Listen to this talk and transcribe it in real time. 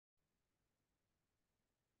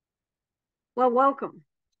Well, welcome.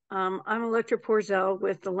 I'm Electra Porzel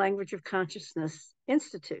with the Language of Consciousness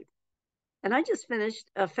Institute. And I just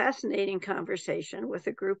finished a fascinating conversation with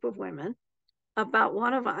a group of women about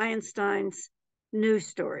one of Einstein's news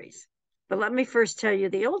stories. But let me first tell you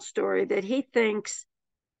the old story that he thinks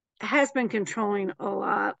has been controlling a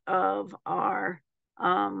lot of our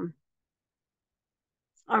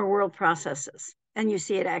world processes. And you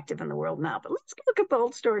see it active in the world now. But let's look at the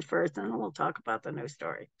old story first, and then we'll talk about the new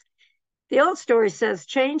story. The old story says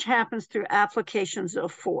change happens through applications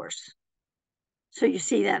of force. So you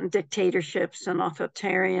see that in dictatorships and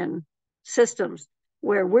authoritarian systems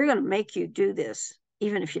where we're going to make you do this,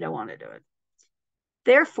 even if you don't want to do it.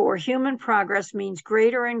 Therefore, human progress means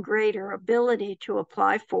greater and greater ability to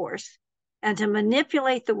apply force and to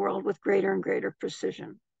manipulate the world with greater and greater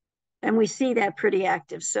precision. And we see that pretty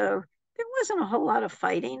active. So there wasn't a whole lot of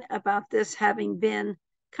fighting about this having been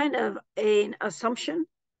kind of an assumption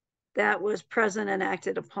that was present and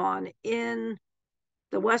acted upon in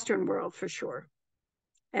the Western world for sure.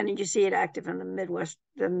 And you see it active in the Midwest,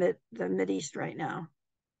 the Mideast right now,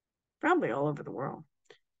 probably all over the world,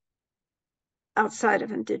 outside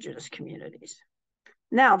of indigenous communities.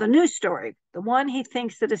 Now, the new story, the one he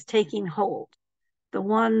thinks that is taking hold, the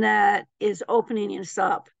one that is opening us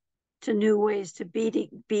up to new ways to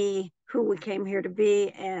be who we came here to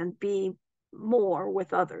be and be more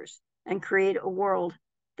with others and create a world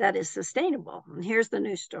that is sustainable. And here's the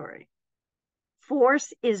new story.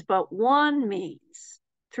 Force is but one means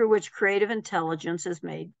through which creative intelligence is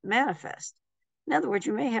made manifest. In other words,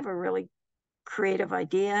 you may have a really creative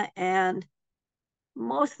idea, and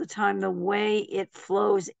most of the time, the way it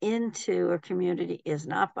flows into a community is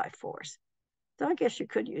not by force. So I guess you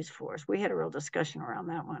could use force. We had a real discussion around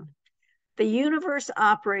that one. The universe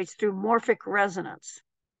operates through morphic resonance.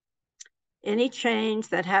 Any change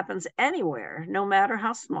that happens anywhere, no matter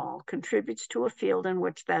how small, contributes to a field in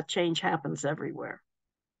which that change happens everywhere.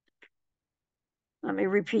 Let me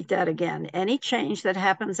repeat that again. Any change that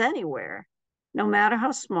happens anywhere, no matter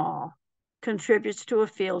how small, contributes to a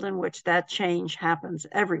field in which that change happens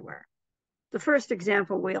everywhere. The first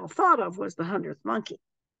example we all thought of was the 100th monkey.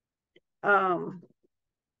 And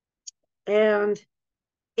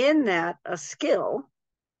in that, a skill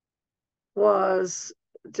was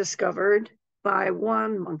discovered by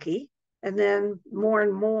one monkey, and then more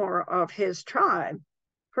and more of his tribe,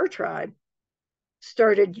 her tribe,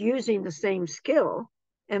 started using the same skill.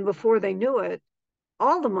 And before they knew it,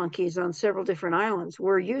 all the monkeys on several different islands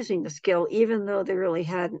were using the skill, even though they really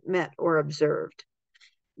hadn't met or observed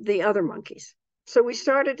the other monkeys. So we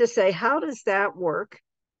started to say, how does that work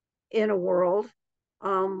in a world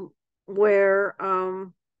where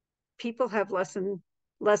people have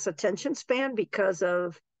less attention span because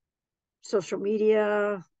of social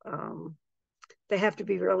media? They have to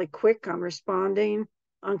be really quick on responding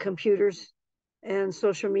on computers and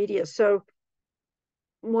social media. So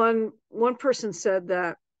one person said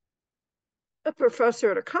that a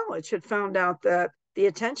professor at a college had found out that the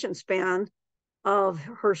attention span of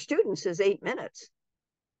her students is 8 minutes.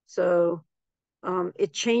 So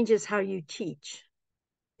it changes how you teach.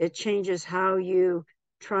 It changes how you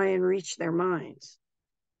try and reach their minds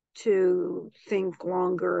to think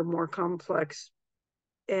longer, more complex,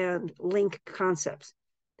 and link concepts.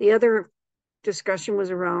 The other discussion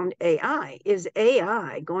was around AI. Is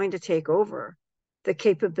AI going to take over the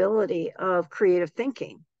capability of creative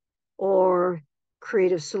thinking or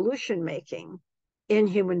creative solution making in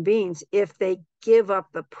human beings if they give up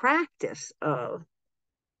the practice of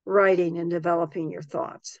writing and developing your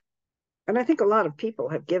thoughts? And I think a lot of people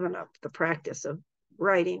have given up the practice of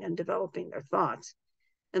writing and developing their thoughts.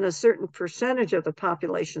 And a certain percentage of the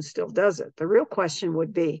population still does it. The real question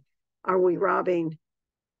would be, are we robbing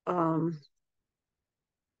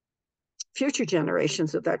future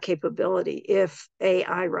generations of that capability if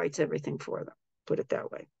AI writes everything for them, put it that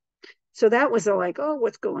way? So that was like, oh,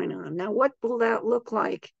 what's going on? Now, what will that look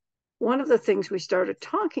like? One of the things we started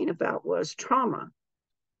talking about was trauma.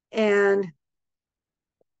 And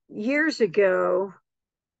years ago,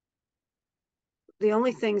 the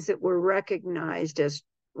only things that were recognized as,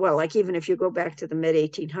 well, like even if you go back to the mid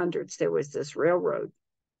 1800s, there was this railroad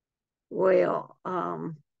whale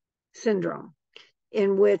syndrome,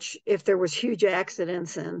 in which if there was huge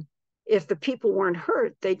accidents and if the people weren't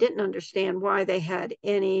hurt, they didn't understand why they had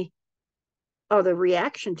any other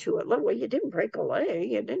reaction to it. Well, you didn't break a leg,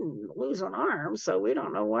 you didn't lose an arm, so we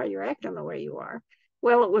don't know why you're acting the way you are.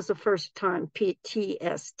 Well, it was the first time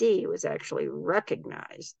PTSD was actually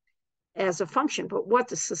recognized as a function. But what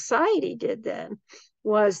the society did then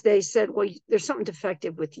was they said, well, there's something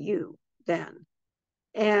defective with you then.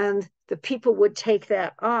 And the people would take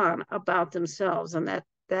that on about themselves. And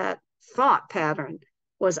that thought pattern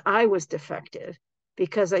was, I was defective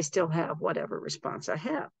because I still have whatever response I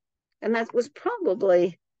have. And that was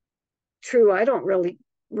probably true. I don't really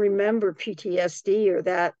remember PTSD or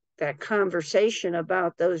that conversation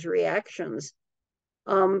about those reactions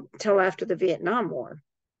till after the Vietnam War,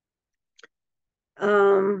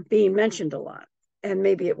 being mentioned a lot. And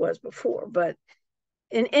maybe it was before, but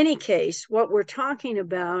in any case, what we're talking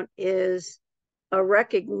about is a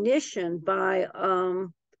recognition by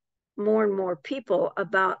more and more people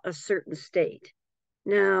about a certain state.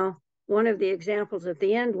 Now, one of the examples at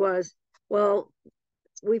the end was, well,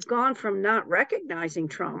 we've gone from not recognizing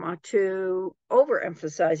trauma to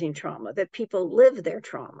overemphasizing trauma, that people live their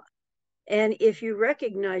trauma. And if you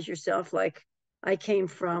recognize yourself, like, I came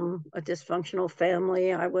from a dysfunctional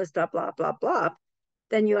family, I was blah, blah, blah, blah,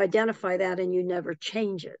 then you identify that and you never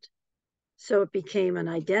change it. So it became an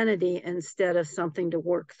identity instead of something to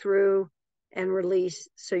work through and release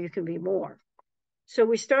so you can be more. So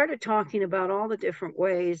we started talking about all the different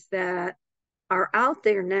ways that are out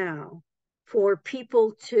there now for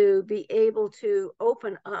people to be able to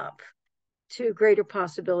open up to greater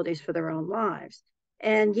possibilities for their own lives.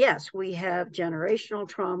 And yes, we have generational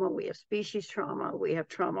trauma, we have species trauma, we have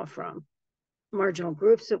trauma from marginal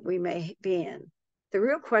groups that we may be in. The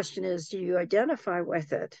real question is, do you identify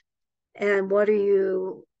with it? And what are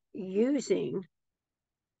you using?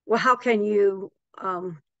 Well, how can you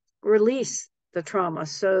release the trauma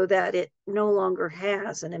so that it no longer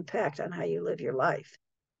has an impact on how you live your life?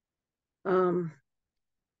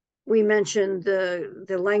 We mentioned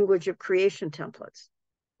the language of creation templates.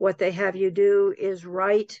 What they have you do is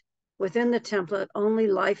write within the template only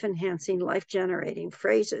life-enhancing, life-generating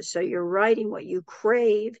phrases. So you're writing what you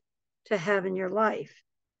crave to have in your life.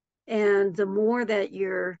 And the more that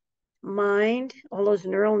your mind, all those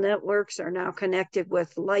neural networks are now connected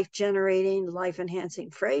with life-generating, life-enhancing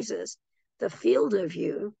phrases, the field of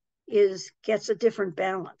you gets a different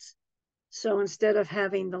balance. So instead of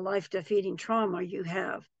having the life-defeating trauma, you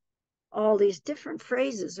have all these different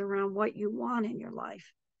phrases around what you want in your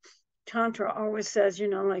life. Tantra always says,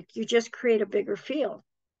 like, you just create a bigger field.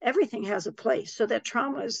 Everything has a place. So that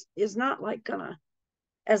trauma is not like gonna,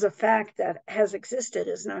 as a fact that has existed,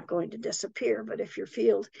 is not going to disappear. But if your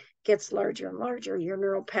field gets larger and larger, your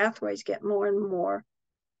neural pathways get more and more,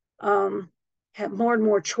 have more and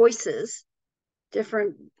more choices,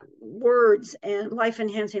 different words and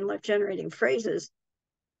life-enhancing, life-generating phrases,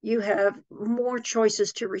 you have more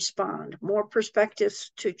choices to respond, more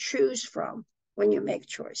perspectives to choose from when you make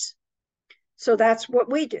choice. So that's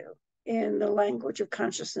what we do in the Language of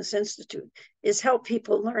Consciousness Institute, is help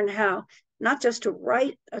people learn how not just to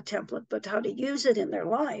write a template, but how to use it in their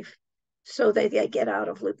life so that they get out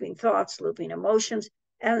of looping thoughts, looping emotions,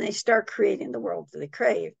 and they start creating the world that they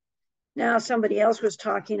crave. Now, somebody else was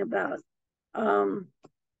talking about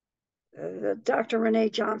Dr. Renee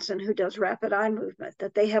Johnson, who does rapid eye movement,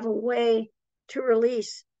 that they have a way to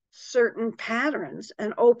release certain patterns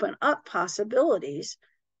and open up possibilities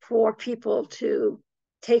for people to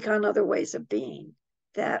take on other ways of being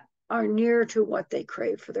that are near to what they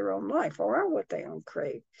crave for their own life, or are what they own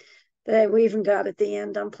crave. That we even got at the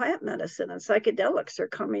end on plant medicine, and psychedelics are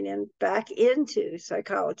coming in back into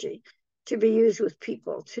psychology to be used with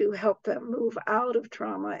people to help them move out of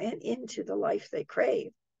trauma and into the life they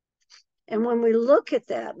crave. And when we look at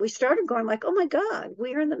that, we started going like, oh my God,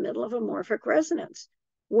 we are in the middle of a morphic resonance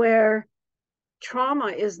where trauma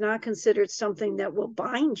is not considered something that will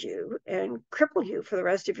bind you and cripple you for the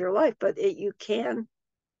rest of your life, but you can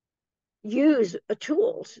use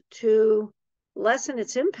tools to lessen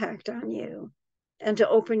its impact on you and to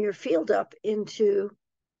open your field up into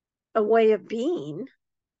a way of being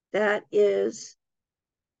that is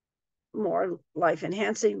more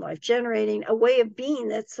life-enhancing, life-generating, a way of being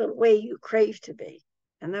that's the way you crave to be.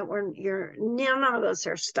 And that none of us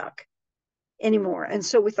are stuck anymore. And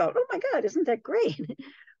so we thought, oh my God, isn't that great?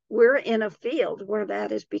 We're in a field where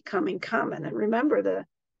that is becoming common. And remember,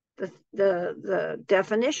 the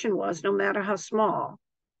definition was, no matter how small,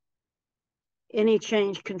 any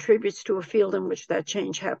change contributes to a field in which that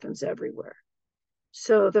change happens everywhere.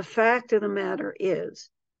 So the fact of the matter is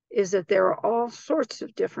that there are all sorts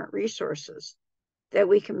of different resources that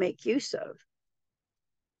we can make use of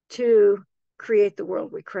to create the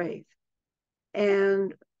world we crave.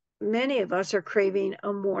 And many of us are craving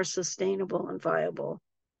a more sustainable and viable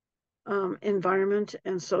environment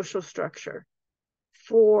and social structure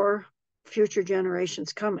for future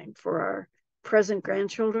generations coming, for our present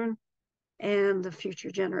grandchildren and the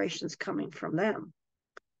future generations coming from them.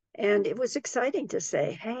 And it was exciting to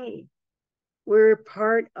say, hey, We're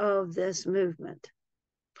part of this movement,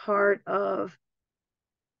 part of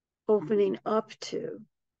opening up to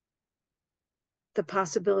the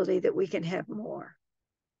possibility that we can have more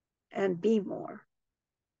and be more.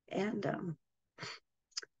 And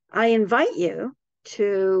I invite you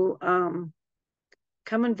to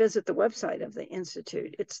come and visit the website of the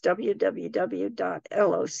Institute. It's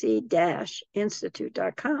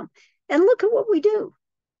www.loc-institute.com, and look at what we do.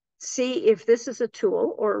 See if this is a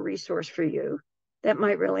tool or a resource for you that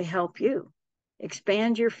might really help you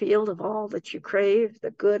expand your field of all that you crave,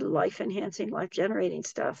 the good, life-enhancing, life-generating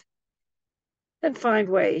stuff, and find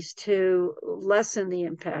ways to lessen the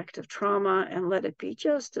impact of trauma and let it be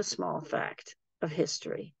just a small fact of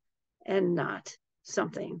history and not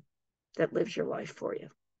something that lives your life for you.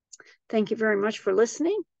 Thank you very much for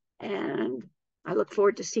listening, and I look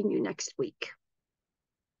forward to seeing you next week.